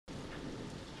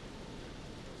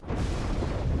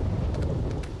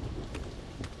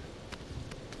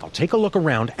take a look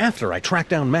around after I track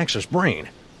down Max's brain.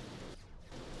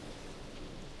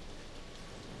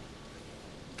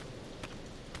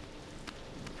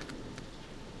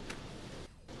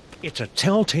 It's a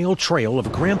telltale trail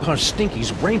of Grandpa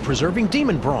Stinky's brain-preserving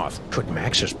demon broth. Could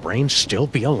Max's brain still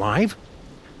be alive?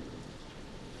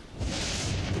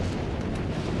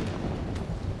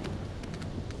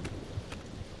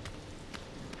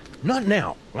 Not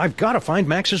now. I've got to find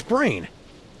Max's brain.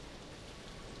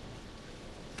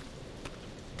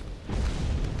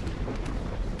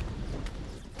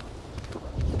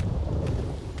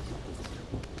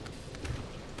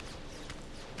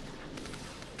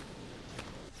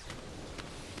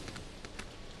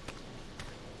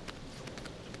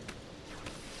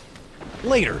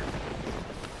 Later.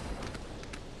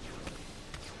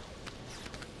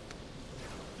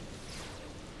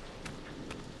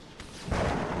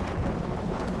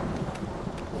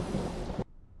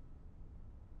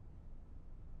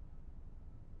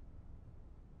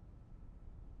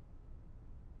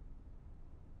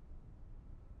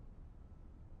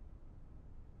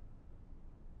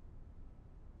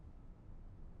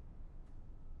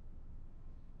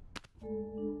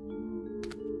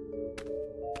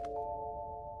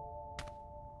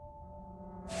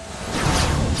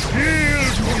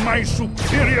 My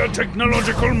superior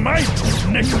technological might,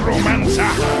 necromancer!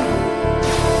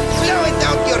 Blow it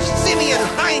out your simian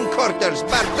hindquarters,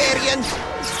 barbarian!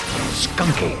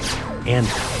 Skunky. And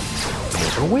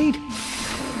overweight?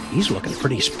 He's looking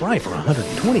pretty spry for a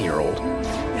 120-year-old.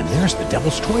 And there's the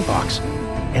Devil's Toy Box.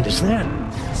 And is that...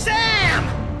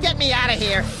 Sam! Get me out of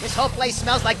here! This whole place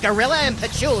smells like gorilla and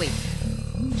patchouli.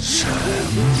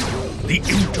 Sam? The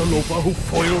interloper who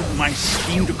foiled my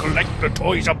scheme to collect the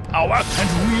toys of power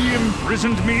and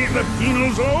re-imprisoned me in the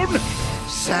penal zone?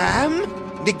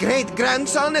 Sam? The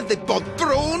great-grandson of the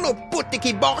poltroon who put the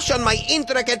kibosh on my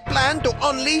intricate plan to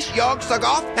unleash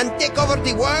Yog-Sothoth and take over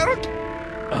the world?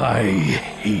 I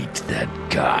hate that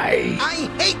guy. I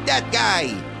hate that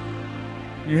guy!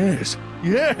 Yes,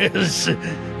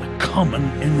 a common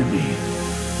enemy.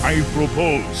 I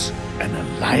propose an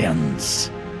alliance.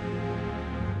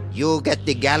 You get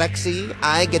the galaxy,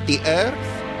 I get the Earth?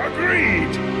 Agreed!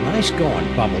 Nice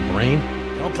going, Bubble Brain.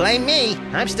 Don't blame me.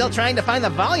 I'm still trying to find the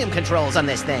volume controls on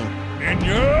this thing.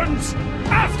 Minions,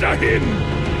 after him!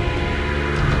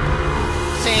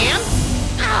 Sam?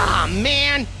 Ah,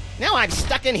 man! Now I'm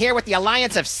stuck in here with the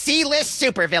alliance of C-list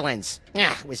supervillains.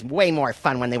 It was way more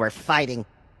fun when they were fighting.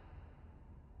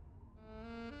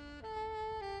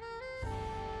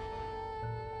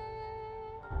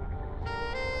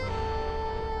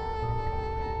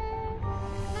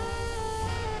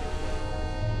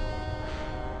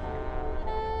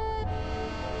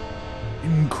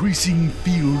 Increasing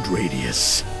field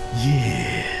radius.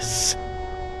 Yes.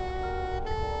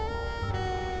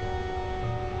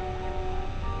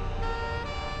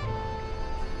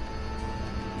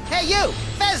 Hey you,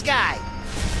 Fez guy!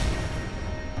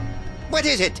 What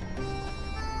is it?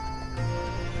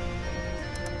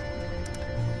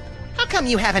 How come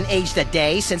you haven't aged a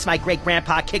day since my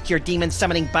great-grandpa kicked your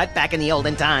demon-summoning butt back in the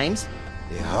olden times?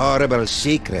 The horrible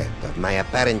secret of my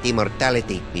apparent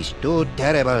immortality is too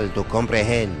terrible to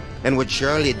comprehend, and would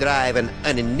surely drive an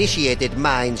uninitiated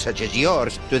mind such as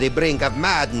yours to the brink of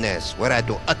madness were I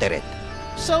to utter it.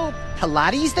 So,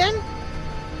 Pilates then?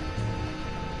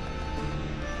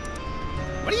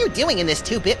 What are you doing in this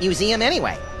 2-bit museum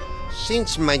anyway?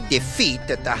 Since my defeat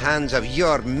at the hands of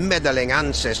your meddling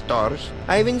ancestors,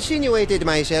 I've insinuated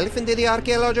myself into the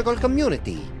archaeological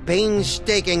community,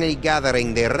 painstakingly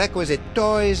gathering the requisite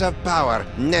toys of power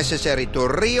necessary to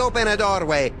reopen a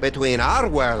doorway between our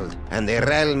world and the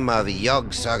realm of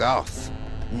Yog-Sothoth.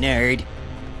 Nerd.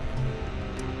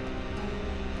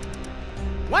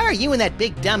 Why are you and that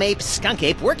big dumb ape skunk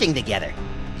ape working together?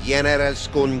 General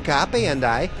Skunkapi and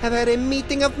I have had a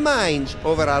meeting of minds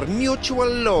over our mutual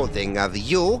loathing of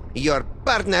you, your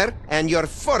partner, and your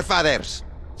forefathers.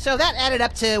 So that added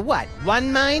up to what?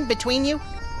 One mind between you?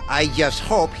 I just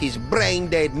hope his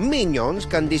brain-dead minions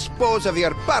can dispose of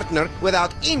your partner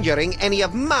without injuring any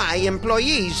of my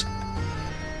employees.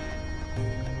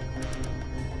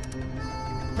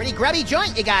 Pretty grubby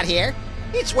joint you got here.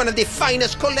 It's one of the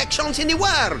finest collections in the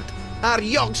world. Our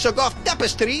Yog-Sothoth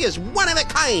tapestry is one of a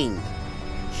kind.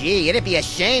 Gee, it'd be a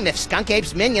shame if Skunk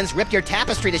Ape's minions ripped your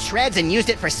tapestry to shreds and used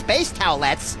it for space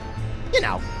towelettes. You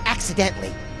know,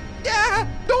 accidentally.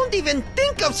 Don't even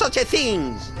think of such a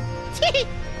thing.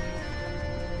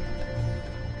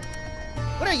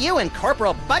 What are you and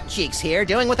Corporal Buttcheeks here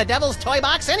doing with the Devil's Toy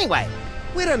Box anyway?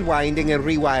 We're unwinding and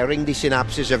rewiring the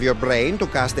synapses of your brain to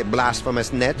cast a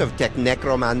blasphemous net of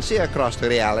technecromancy across the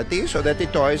reality so that the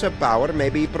toys of power may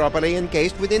be properly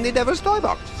encased within the Devil's Toy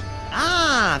Box.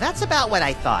 Ah, that's about what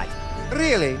I thought.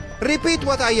 Really? Repeat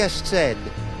what I just said.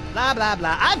 Blah, blah,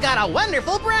 blah. I've got a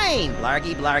wonderful brain.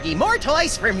 Blargy, blargy. More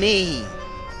toys for me.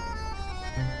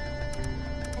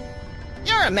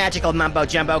 You're a magical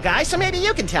mumbo-jumbo guy, so maybe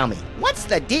you can tell me. What's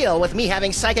the deal with me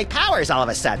having psychic powers all of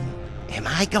a sudden? Am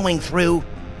I going through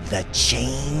the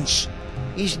change?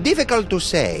 It's difficult to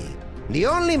say. The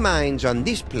only minds on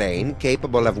this plane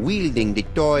capable of wielding the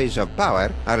toys of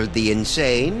power are the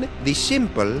insane, the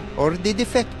simple, or the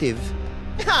defective.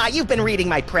 Ah, you've been reading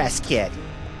my press, kid.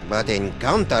 But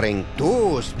encountering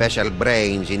two special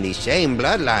brains in the same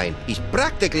bloodline is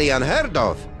practically unheard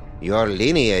of. Your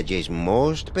lineage is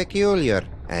most peculiar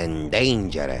and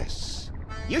dangerous.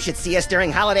 You should see us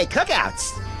during holiday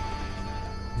cookouts.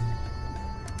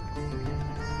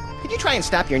 Could you try and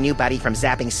stop your new buddy from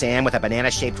zapping Sam with a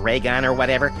banana-shaped ray gun or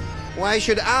whatever? Why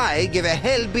should I give a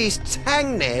hell-beast's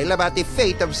hangnail about the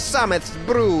fate of Sameth's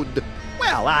brood?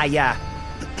 Well,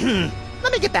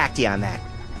 let me get back to you on that.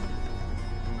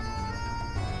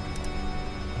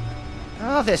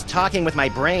 Oh, this talking with my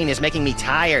brain is making me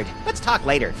tired. Let's talk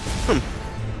later.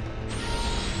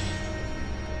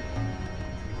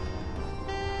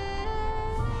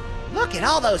 Look at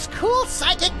all those cool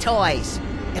psychic toys.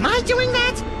 Am I doing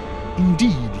that?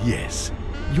 Indeed, yes.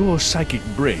 Your psychic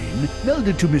brain,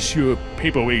 melded to Monsieur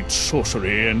Paperweight's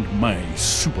sorcery and my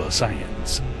super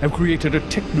science, have created a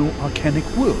techno-arcanic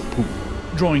whirlpool,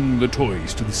 drawing the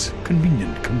toys to this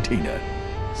convenient container.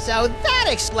 So that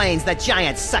explains the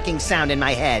giant sucking sound in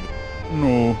my head.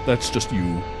 No, that's just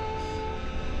you.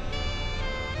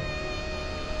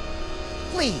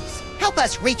 Please, help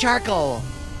us reach our goal.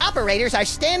 Operators are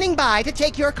standing by to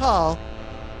take your call.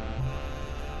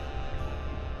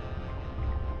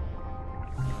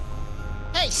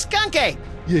 Hey, Skunky!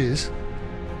 Yes?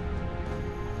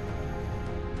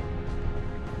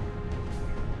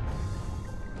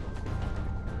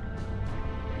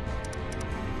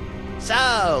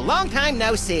 So, long time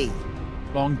no see.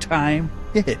 Long time?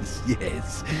 Yes,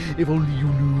 yes. If only you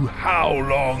knew how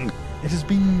long. It has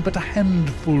been but a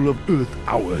handful of Earth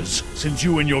hours since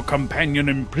you and your companion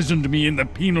imprisoned me in the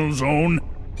penal zone.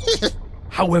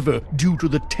 However, due to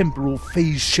the temporal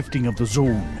phase shifting of the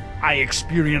zone, I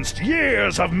experienced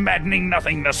years of maddening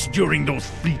nothingness during those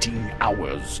fleeting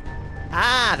hours.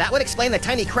 Ah, that would explain the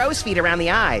tiny crow's feet around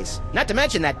the eyes. Not to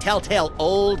mention that telltale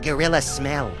old gorilla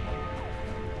smell.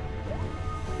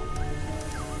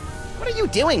 What are you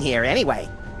doing here, anyway?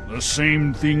 The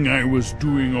same thing I was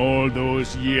doing all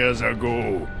those years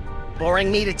ago.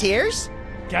 Boring me to tears?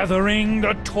 Gathering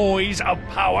the toys of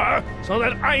power so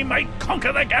that I might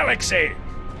conquer the galaxy.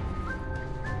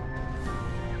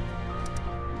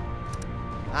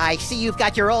 I see you've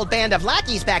got your old band of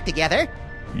lackeys back together.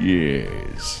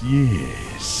 Yes,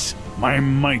 yes. My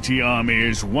mighty army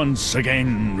is once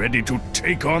again ready to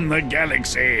take on the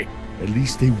galaxy. At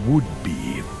least they would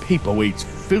be if Paperweight's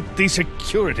filthy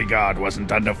security guard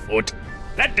wasn't underfoot.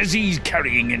 That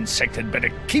disease-carrying insect had better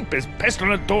keep his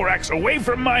pestilent thorax away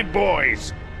from my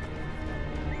boys.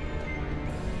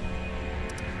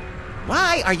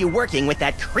 Why are you working with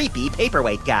that creepy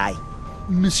Paperweight guy?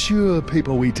 Monsieur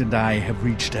Paperweight and I have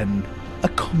reached an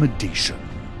accommodation.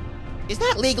 Is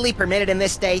that legally permitted in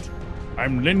this state?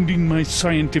 I'm lending my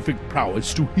scientific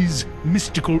prowess to his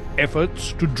mystical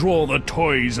efforts to draw the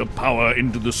toys of power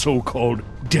into the so-called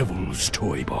Devil's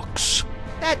Toy Box.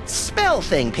 That spell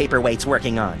thing Paperweight's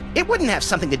working on. It wouldn't have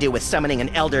something to do with summoning an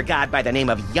elder god by the name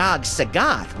of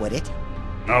Yog-Sothoth, would it?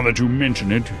 Now that you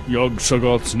mention it,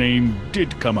 Yog-Sothoth's name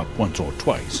did come up once or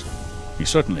twice. He's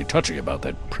certainly touchy about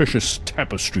that precious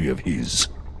tapestry of his.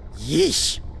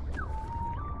 Yeesh.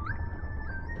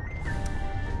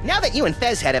 Now that you and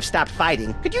Fezhead have stopped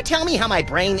fighting, could you tell me how my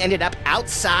brain ended up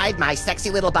outside my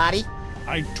sexy little body?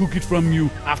 I took it from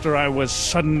you after I was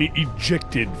suddenly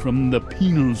ejected from the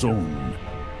penal zone.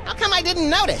 How come I didn't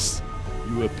notice?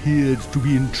 You appeared to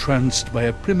be entranced by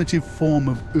a primitive form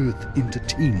of Earth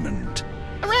entertainment.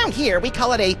 Around here, we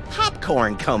call it a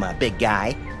popcorn coma, big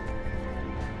guy.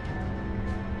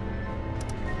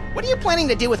 What are you planning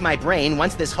to do with my brain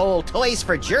once this whole Toys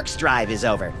for Jerks drive is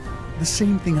over? The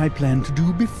same thing I planned to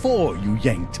do before you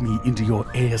yanked me into your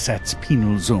ASAT's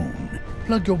penal zone.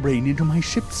 Plug your brain into my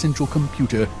ship's central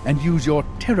computer and use your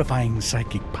terrifying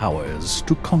psychic powers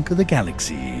to conquer the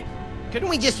galaxy. Couldn't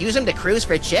we just use them to cruise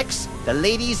for chicks? The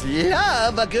ladies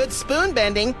love a good spoon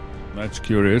bending. That's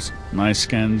curious. My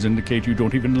scans indicate you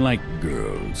don't even like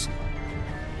girls.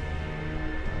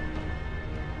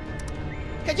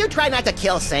 Could you try not to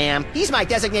kill Sam? He's my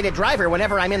designated driver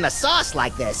whenever I'm in the sauce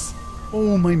like this.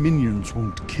 Oh, my minions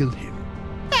won't kill him.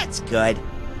 That's good.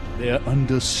 They're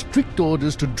under strict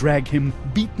orders to drag him,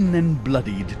 beaten and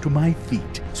bloodied, to my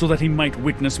feet, so that he might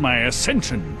witness my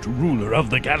ascension to ruler of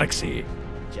the galaxy.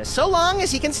 Just so long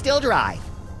as he can still drive.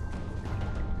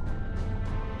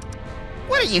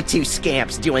 What are you two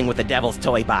scamps doing with the Devil's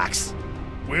Toy Box?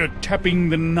 We're tapping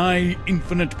the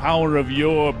nigh-infinite power of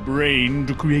your brain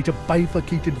to create a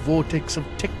bifurcated vortex of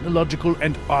technological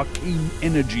and arcane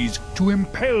energies to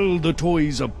impel the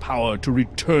toys of power to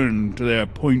return to their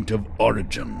point of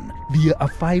origin via a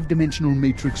 5-dimensional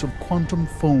matrix of quantum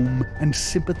foam and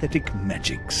sympathetic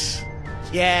magics.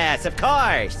 Yes, of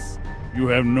course. You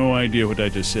have no idea what I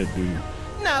just said, do you?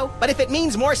 No, but if it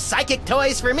means more psychic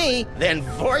toys for me, then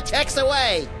vortex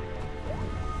away.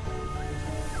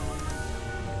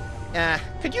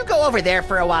 Could you go over there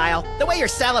for a while? The way you're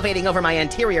salivating over my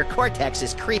anterior cortex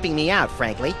is creeping me out,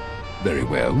 frankly. Very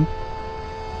well.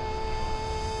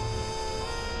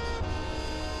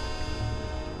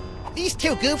 These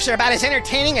two goofs are about as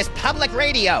entertaining as public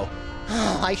radio.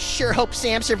 Oh, I sure hope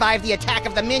Sam survived the attack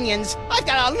of the minions. I've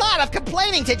got a lot of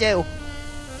complaining to do.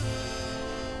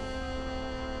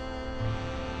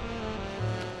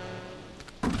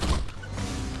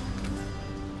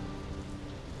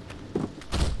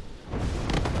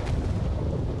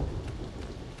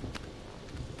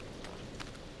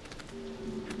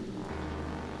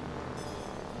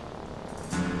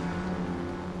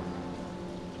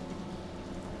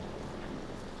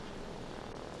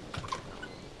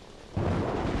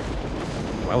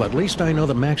 Well, at least I know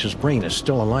that Max's brain is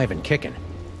still alive and kicking.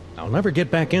 I'll never get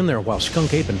back in there while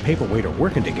Skunk Ape and Paperweight are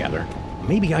working together.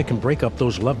 Maybe I can break up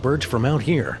those lovebirds from out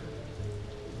here.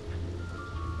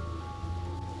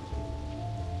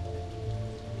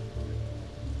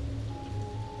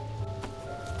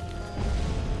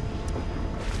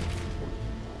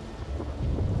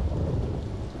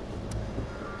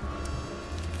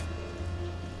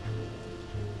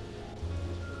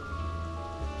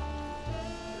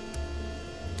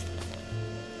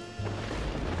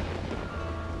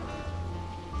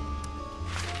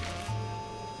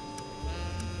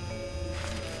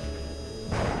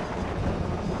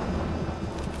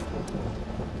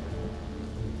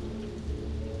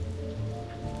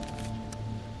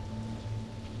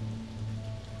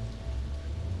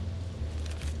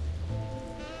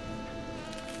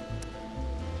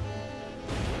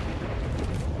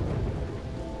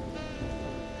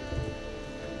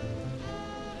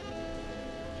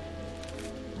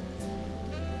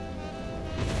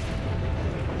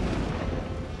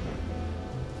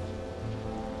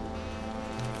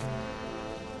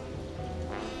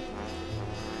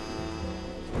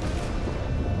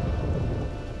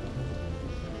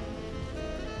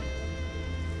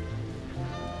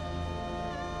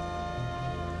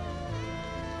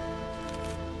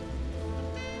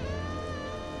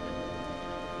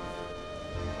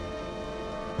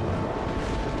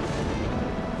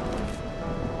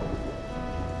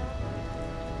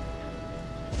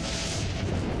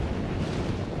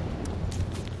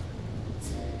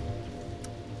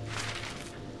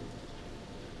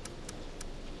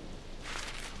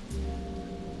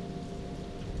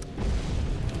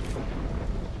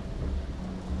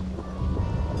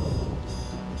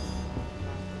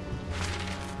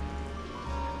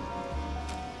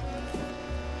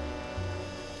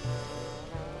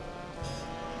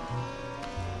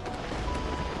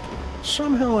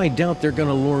 Somehow I doubt they're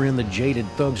gonna lure in the jaded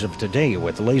thugs of today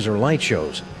with laser light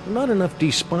shows. Not enough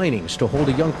despinings to hold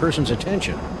a young person's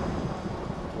attention.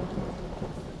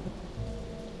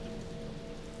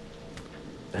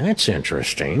 That's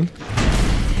interesting.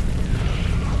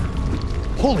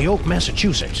 Holyoke,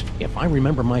 Massachusetts. If I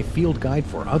remember my field guide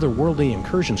for otherworldly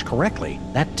incursions correctly,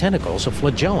 that tentacle's a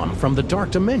flagellum from the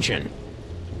dark dimension.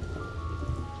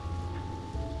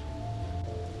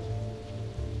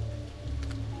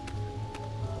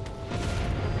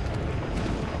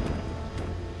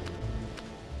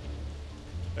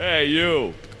 Hey,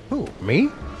 you! Who, me?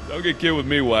 Don't get kid with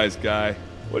me, wise guy.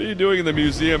 What are you doing in the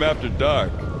museum after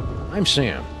dark? I'm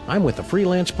Sam. I'm with the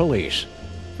freelance police.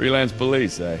 Freelance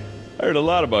police, eh? I heard a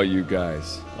lot about you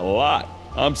guys. A lot.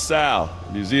 I'm Sal,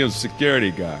 museum's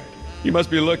security guard. You must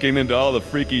be looking into all the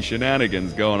freaky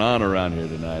shenanigans going on around here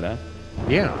tonight, huh?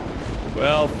 Yeah.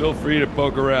 Well, feel free to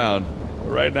poke around. But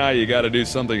right now, you gotta do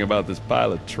something about this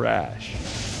pile of trash.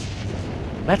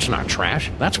 That's not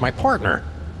trash. That's my partner.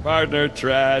 Partner,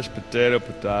 trash, potato,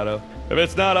 potato. If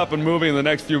it's not up and moving in the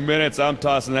next few minutes, I'm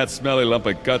tossing that smelly lump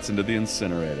of guts into the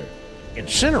incinerator.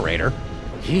 Incinerator?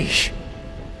 Yeesh.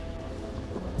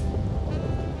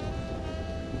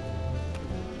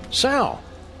 Sal!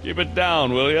 Keep it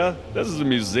down, will ya? This is a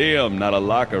museum, not a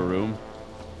locker room.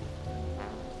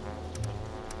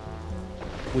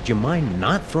 Would you mind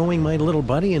not throwing my little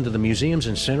buddy into the museum's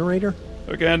incinerator?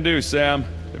 What can I do, Sam?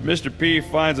 If Mr. P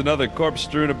finds another corpse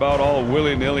strewn about all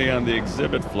willy-nilly on the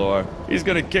exhibit floor, he's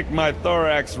gonna kick my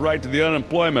thorax right to the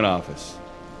unemployment office.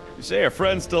 You say your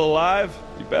friend's still alive?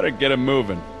 You better get him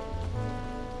moving.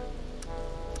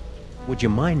 Would you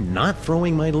mind not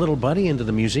throwing my little buddy into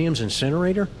the museum's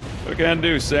incinerator? What can I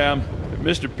do, Sam? If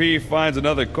Mr. P finds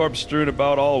another corpse strewn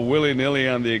about all willy-nilly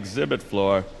on the exhibit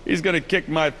floor, he's gonna kick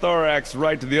my thorax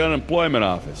right to the unemployment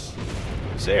office.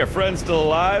 You say your friend's still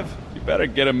alive? You better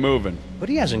get him moving. But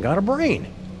he hasn't got a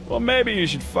brain. Well, maybe you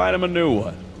should find him a new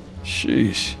one.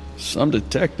 Sheesh, some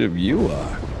detective you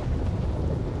are.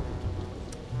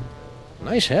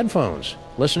 Nice headphones.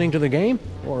 Listening to the game?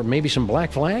 Or maybe some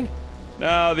Black Flag?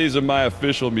 No, these are my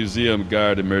official museum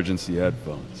guard emergency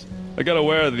headphones. I gotta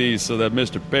wear these so that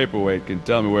Mr. Paperweight can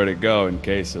tell me where to go in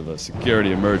case of a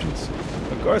security emergency.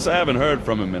 Of course, I haven't heard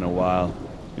from him in a while.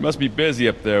 He must be busy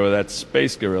up there with that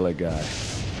space gorilla guy.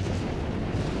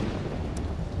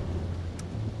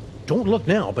 Don't look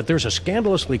now, but there's a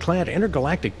scandalously clad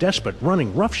intergalactic despot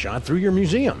running roughshod through your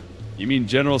museum. You mean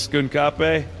General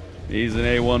Skunkape? He's an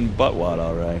A1 buttwad,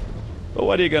 all right. But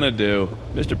what are you gonna do?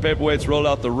 Mr. Paperweight's rolled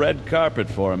out the red carpet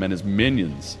for him and his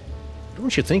minions.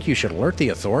 Don't you think you should alert the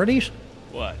authorities?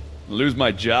 What? Lose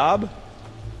my job?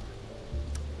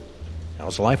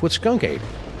 How's life with Skunk Ape?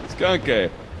 Skunk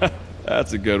Ape.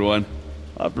 That's a good one.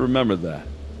 I'll have to remember that.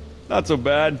 Not so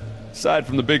bad. Aside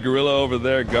from the big gorilla over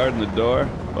there guarding the door,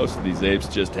 most of these apes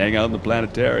just hang out in the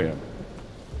planetarium.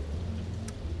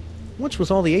 What's with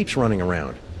all the apes running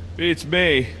around? Beats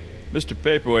me. Mr.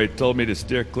 Paperweight told me to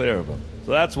steer clear of them.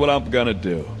 So that's what I'm gonna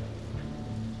do.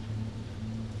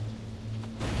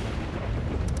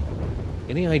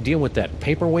 Any idea what that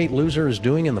paperweight loser is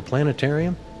doing in the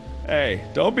planetarium? Hey,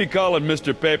 don't be calling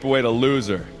Mr. Paperweight a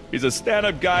loser. He's a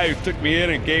stand-up guy who took me in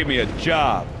and gave me a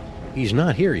job. He's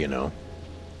not here, you know.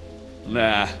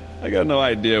 Nah, I got no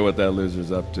idea what that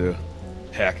loser's up to.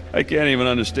 Heck, I can't even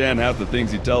understand half the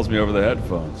things he tells me over the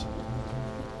headphones.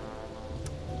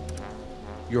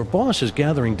 Your boss is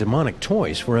gathering demonic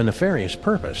toys for a nefarious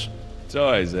purpose.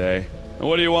 Toys, eh? And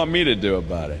what do you want me to do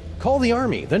about it? Call the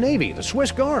Army, the Navy, the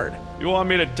Swiss Guard. You want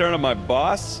me to turn on my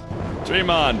boss? Dream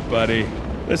on, buddy.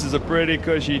 This is a pretty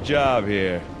cushy job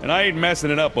here, and I ain't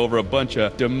messing it up over a bunch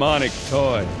of demonic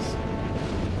toys.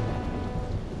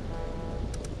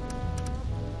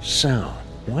 Sal,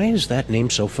 why is that name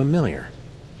so familiar?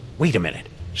 Wait a minute.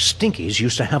 Stinky's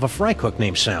used to have a fry cook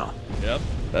named Sal. Yep,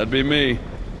 that'd be me.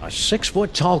 A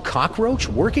 6-foot-tall cockroach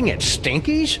working at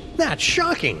Stinky's? That's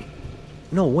shocking!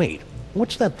 No, wait.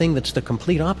 What's that thing that's the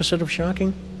complete opposite of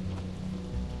shocking?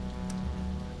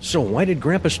 So why did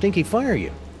Grandpa Stinky fire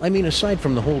you? I mean, aside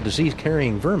from the whole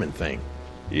disease-carrying vermin thing.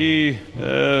 He,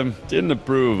 didn't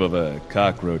approve of a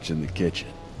cockroach in the kitchen.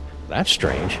 That's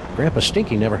strange. Grandpa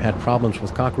Stinky never had problems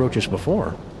with cockroaches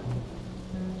before.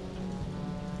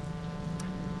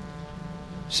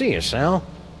 See you, Sal.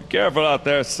 Be careful out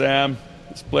there, Sam.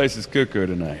 This place is cuckoo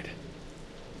tonight.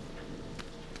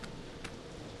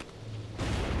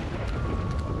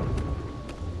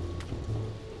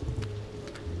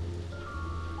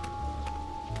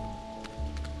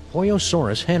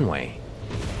 Hoyosaurus henway.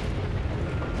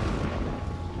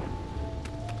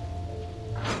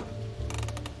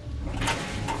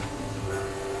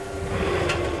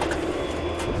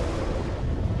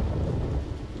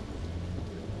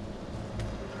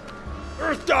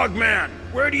 Earthdog Man,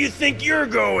 where do you think you're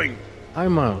going?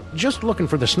 I'm, just looking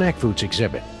for the snack foods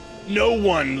exhibit. No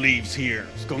one leaves here.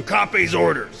 Skunkape's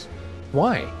orders.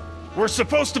 Why? We're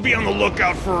supposed to be on the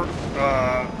lookout for,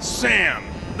 Sam.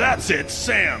 That's it,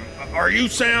 Sam. Are you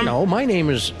Sam? No, my name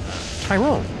is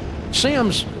Tyrone.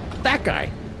 Sam's that guy.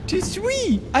 Tis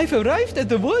we! I've arrived at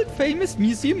the world-famous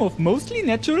Museum of Mostly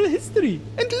Natural History.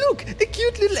 And look, a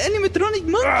cute little animatronic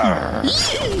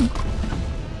monkey!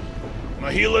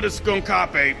 Mahila to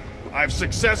Skunkape, I've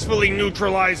successfully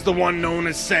neutralized the one known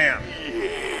as Sam.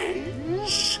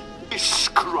 Yes?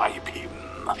 Describe him.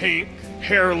 Pink,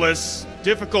 hairless,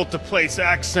 difficult to place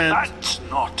accent. That's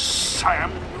not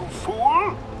Sam, you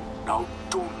fool! Now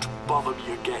don't bother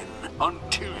me again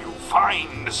until you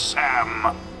find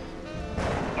Sam.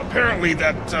 Apparently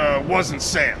that, wasn't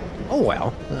Sam. Oh well,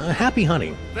 happy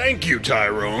hunting. Thank you,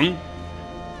 Tyrone.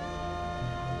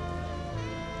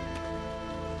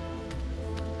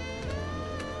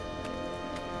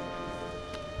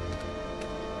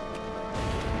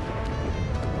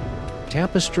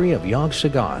 Tapestry of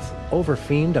Yog-Sothoth,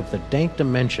 overfiend of the dank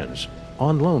dimensions.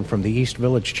 on loan from the East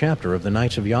Village chapter of the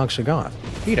Knights of Yog-Sothoth.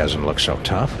 He doesn't look so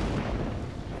tough.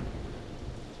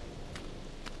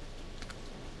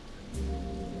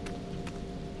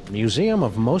 Museum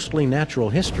of Mostly Natural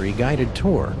History guided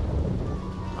tour.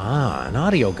 Ah, an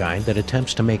audio guide that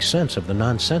attempts to make sense of the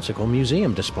nonsensical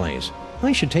museum displays.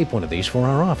 I should tape one of these for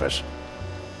our office.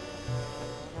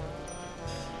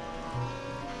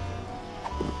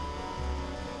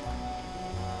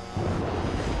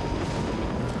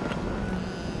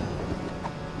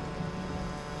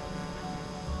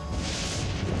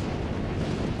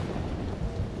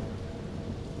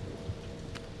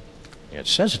 It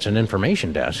says it's an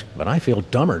information desk, but I feel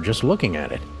dumber just looking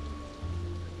at it.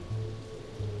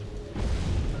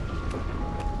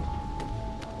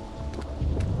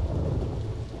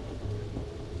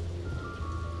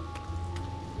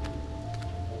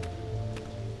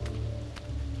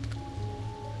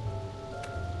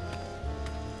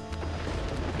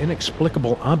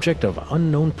 Inexplicable object of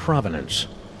unknown provenance.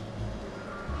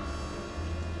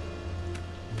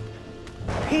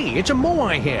 Hey, it's a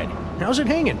moai head! How's it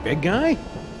hanging, big guy?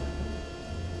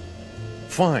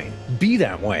 Fine, be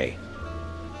that way.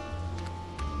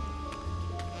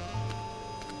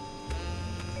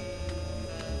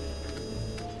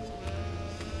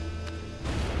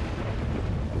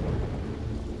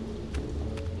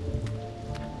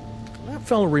 That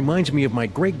fellow reminds me of my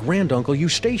great-granduncle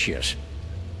Eustachius.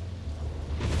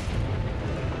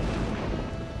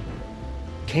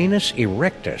 Canis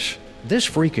erectus. This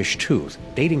freakish tooth,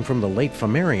 dating from the late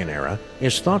Phomerean era,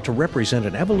 is thought to represent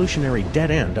an evolutionary dead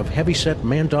end of heavyset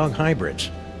man-dog hybrids.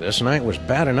 This night was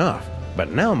bad enough,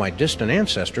 but now my distant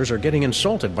ancestors are getting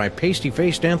insulted by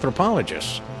pasty-faced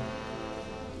anthropologists.